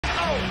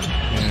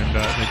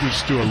they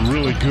just do a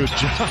really good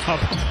job of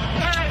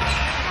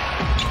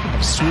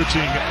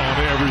switching on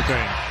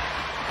everything.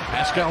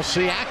 Pascal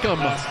Siakam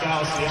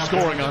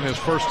scoring on his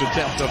first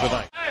attempt of the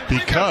night.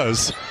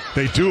 Because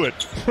they do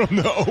it from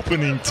the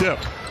opening tip.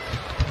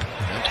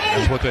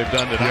 That's what they've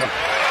done tonight. Yep.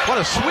 What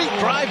a sweet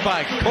drive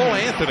by Cole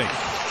Anthony.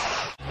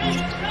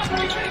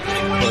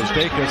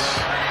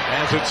 Brzdakis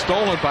has it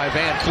stolen by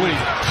Van Fleet.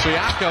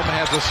 Siakam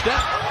has a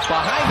step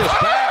behind his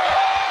back.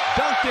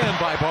 Dunked in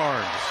by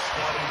Barnes.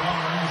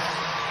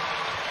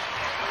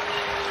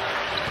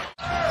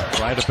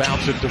 Try to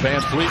bounce it to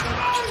Van Fleet.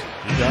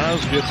 He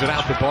does. Gives it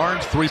out to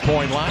Barnes.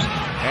 Three-point line.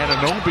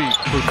 Anunoby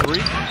for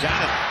three.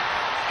 Got it.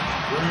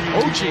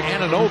 OG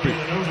Anunoby,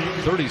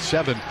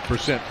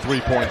 37%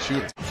 three-point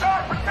shooter.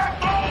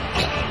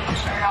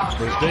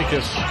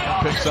 Brzdakis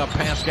picks up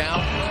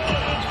Pascal.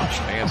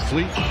 Van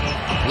Fleet.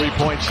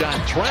 Three-point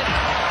shot. Trent.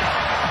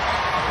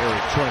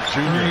 Trent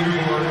Jr.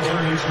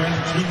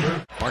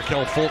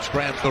 Markelle Fultz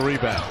grabs the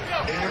rebound.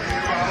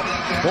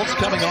 Fultz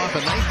coming off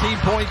a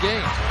 19-point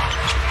game.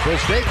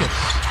 Brzdakis.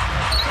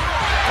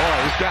 Oh,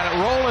 he's got it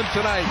rolling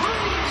tonight.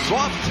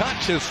 Soft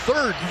touch, his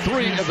third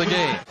three of the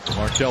game.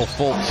 Markelle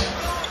Fultz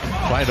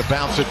trying to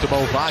bounce it to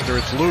Mo Wagner.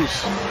 It's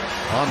loose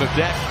on the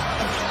deck.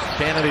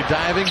 Kennedy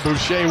diving.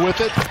 Boucher with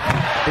it.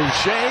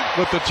 Boucher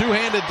with the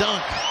two-handed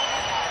dunk.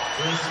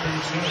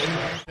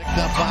 Picked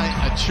up by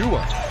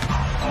Achua.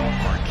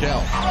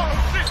 Markelle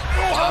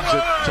bobs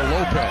it to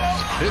Lopez.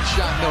 His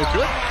shot no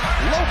good.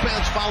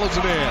 Lopez follows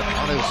it in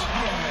on his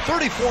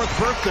 34th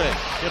birthday.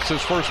 Gets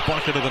his first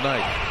bucket of the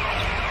night.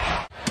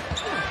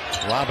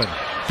 Robin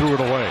threw it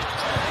away.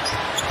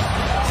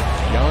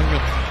 Young.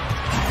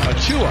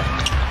 Achua.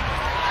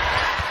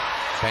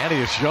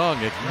 Thaddeus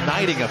Young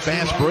igniting a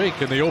fast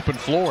break in the open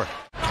floor.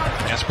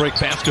 Fast break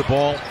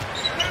basketball.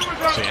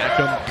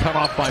 Siakam cut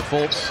off by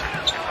Fultz.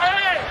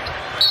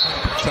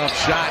 Tough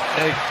shot.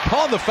 They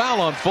call the foul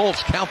on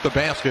Fultz. Count the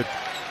basket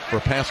for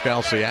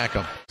Pascal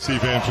Siakam. See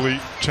Van Fleet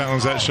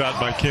challenge that shot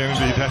by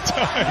Kennedy that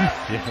time.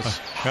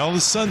 Yes. All of a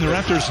sudden the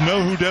Raptors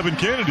know who Devin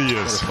Kennedy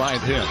is. Better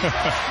find him.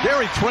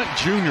 Gary Trent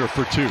Jr.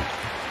 for two.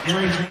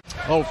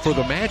 Oh, for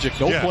the Magic,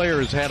 no player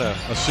has had a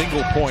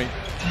single point,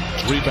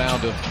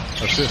 rebound,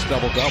 assist,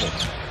 double-double.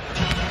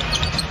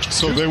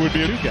 So they would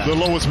be the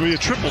lowest would be a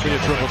triple.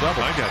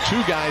 Triple-double. I got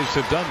two guys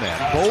have done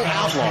that. Bo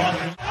Outlaw.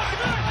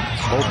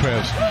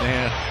 Lopez,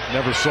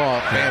 never saw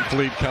Van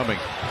Fleet coming.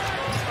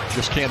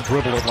 Just can't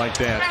dribble it like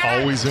that.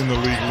 Always in the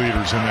league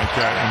leaders in that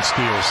guy in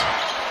steals.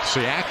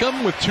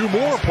 Siakam with 2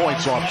 more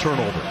points off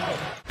turnover.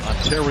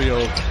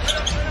 Ontario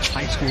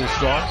high school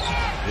star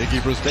Iggy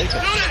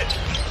Brzdakis.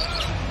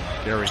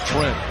 Gary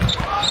Trent.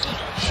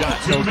 Shot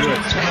no good.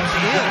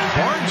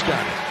 Barnes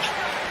got it.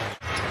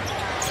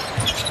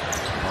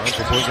 Barnes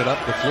will bring it up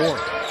the floor.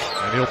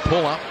 And he'll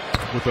pull up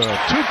with a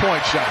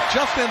 2-point shot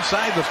just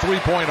inside the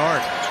 3-point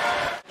arc.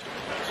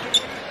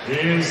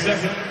 They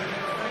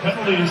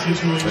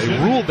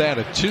ruled that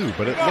at 2,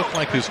 but it looked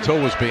like his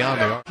toe was beyond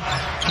the arc.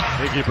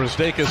 Iggy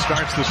Brzdakis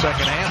starts the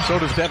second half. So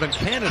does Devin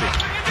Kennedy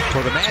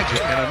for the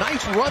Magic. And a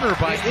nice runner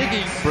by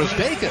Iggy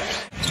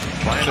Brzdakis.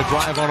 Trying to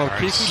drive on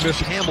O'Keefe,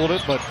 mishandled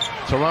it, but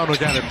Toronto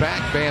got it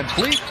back. Van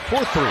Fleet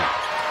for 3.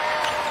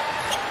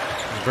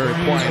 Very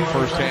quiet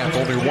first half.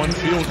 Only 1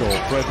 field goal.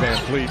 Fred Van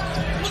Fleet.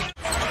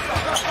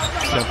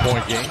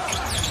 10-point game.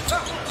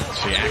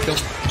 Siakam,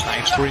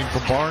 nice screen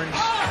from Barnes.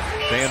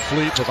 Van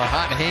Fleet with a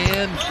hot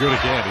hand. Good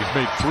again. He's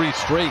made 3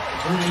 straight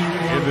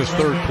in this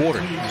third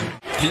quarter.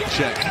 Heat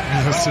check.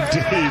 Yes,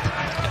 indeed.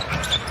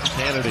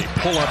 Kennedy,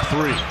 pull up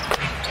 3.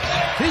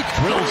 He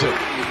drills it.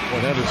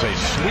 Well, that is a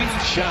sweet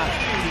shot.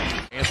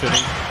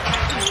 Anthony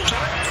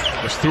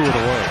just threw it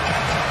away.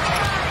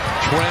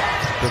 Trent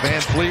to Van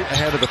Fleet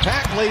ahead of the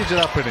pack, lays it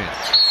up and in.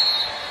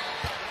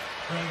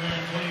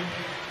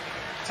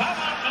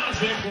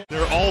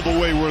 They're all the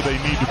way where they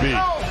need to be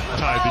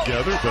tied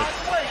together, but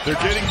they're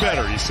getting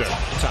better, he said.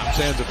 Top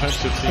 10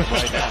 defensive team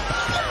right now.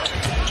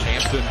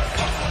 Hampton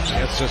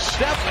gets a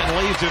step and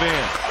lays it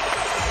in.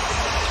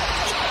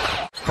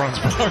 Franz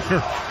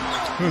Wagner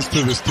is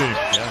to this team.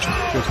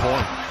 Yeah, good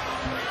point.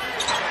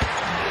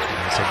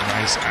 Some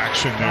nice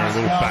action there. A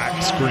little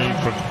back screen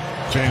from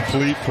Van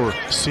Fleet for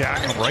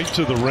Siakam right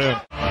to the rim.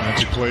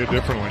 Magic play it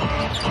differently.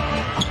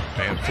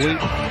 Van Fleet,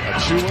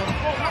 Achua,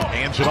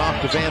 hands it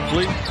off to Van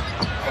Fleet.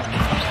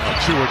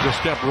 Achua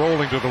just kept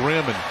rolling to the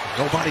rim and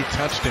nobody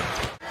touched him.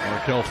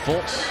 Markelle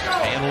Fultz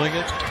handling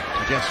it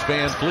against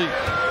Van Fleet.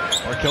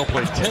 Markelle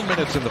played 10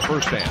 minutes in the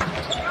first half.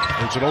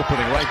 There's an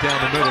opening right down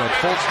the middle, and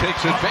Fultz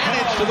takes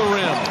advantage to the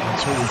rim.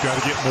 That's what we've got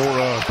to get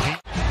more of.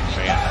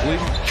 Van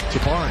Fleet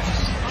to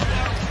Barnes.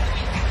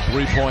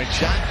 3-point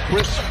shot,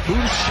 Chris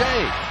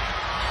Boucher.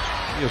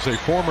 He is a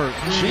former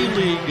G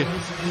League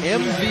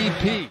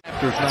MVP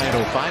after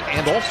 905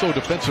 and also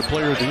Defensive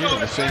Player of the Year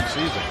in the same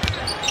season.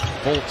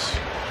 Fultz,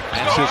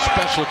 that's his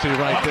specialty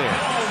right there.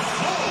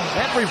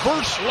 That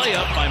reverse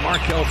layup by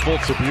Markelle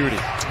Fultz, a beauty.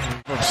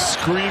 From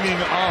screening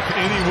off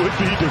any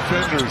would-be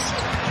defenders.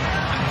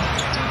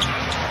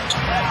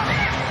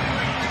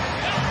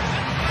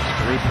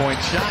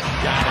 3-point shot,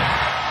 got it.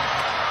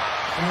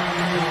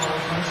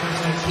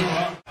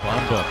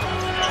 Bamba.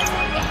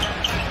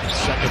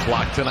 Second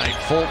block tonight.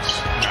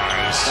 Fultz.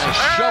 Nice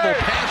shovel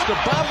pass to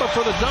Bamba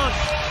for the dunk.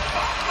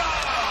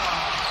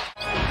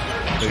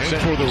 They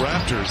sent for the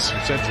Raptors.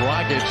 Sent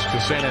Dragic to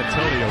San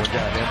Antonio and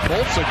got him.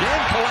 Fultz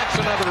again collects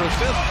another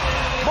assist.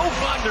 Mo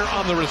Wagner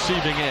on the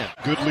receiving end.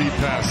 Good lead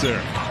pass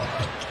there.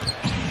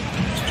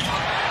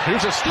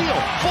 Here's a steal.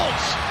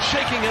 Fultz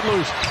shaking it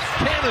loose.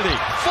 Kennedy.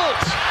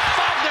 Fultz.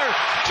 Wagner.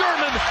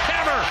 German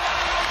hammer.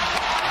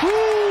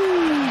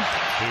 Woo!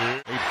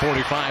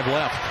 8:45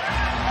 left.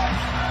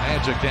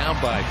 Magic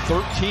down by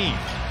 13.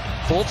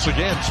 Fultz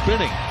again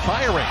spinning,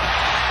 firing.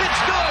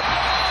 It's good.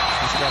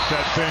 He's got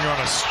that thing on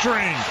a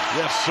string.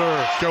 Yes, sir.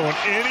 Going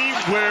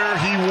anywhere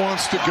he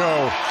wants to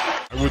go.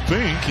 I would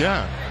think,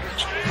 yeah.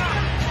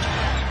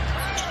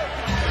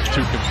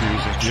 Too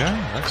confusing. Yeah.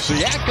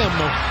 Siakam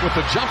with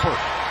the jumper.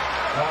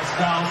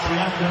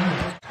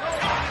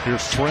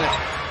 Here's Trent.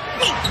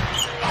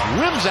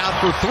 Rims out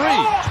for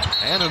three.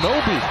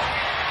 Anunoby.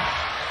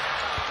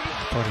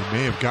 Thought he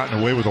may have gotten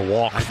away with a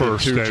walk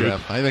first, too, David.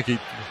 Jeff. I think he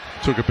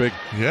took a big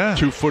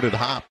two-footed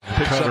hop.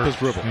 Picks up his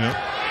dribble. Yeah.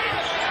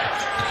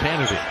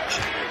 Kennedy.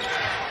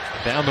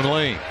 Down the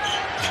lane.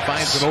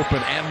 Finds an open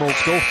Admiral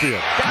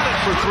Schofield. Got it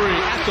for three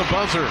at the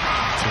buzzer.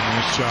 It's a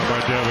nice job by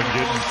Devin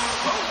getting.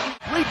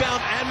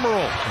 Rebound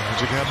Admiral.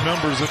 Magic have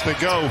numbers if they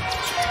go.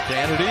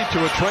 Kennedy to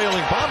a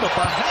trailing Bamba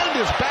behind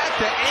his back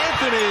to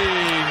Anthony.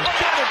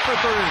 Got it for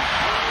three.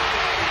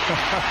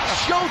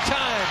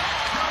 Showtime.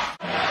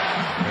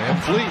 Van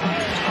Fleet.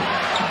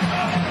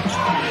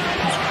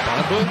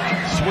 Bamba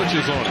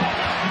switches on it.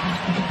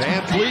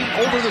 Van Fleet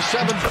over the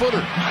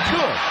 7-footer.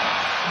 Good.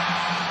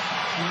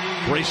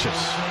 Gracious.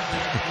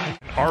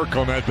 Arc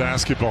on that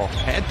basketball.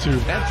 Had to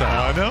that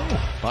time. I know.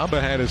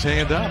 Bamba had his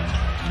hand up.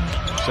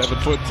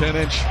 7-foot,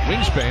 10-inch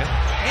wingspan.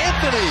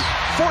 Anthony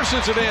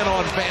forces it in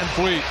on Van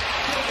Fleet.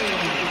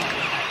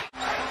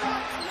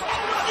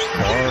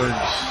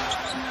 Barnes.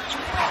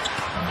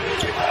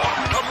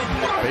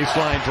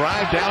 Baseline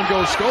drive, down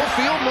goes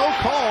Schofield, no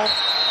call.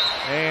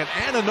 And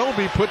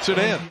Anunoby puts it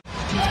in.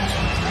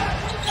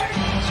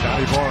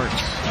 Scotty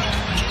Barnes.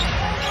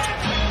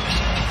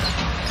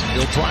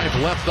 He'll drive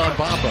left on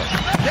Bamba.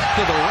 Get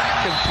to the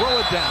rack and throw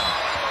it down.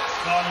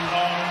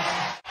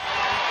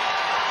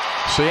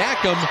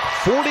 Siakam,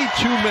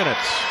 42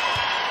 minutes.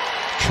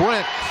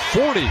 Trent,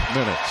 40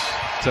 minutes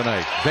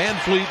tonight. Van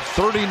Fleet,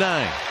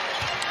 39.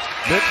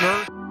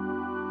 Bittner.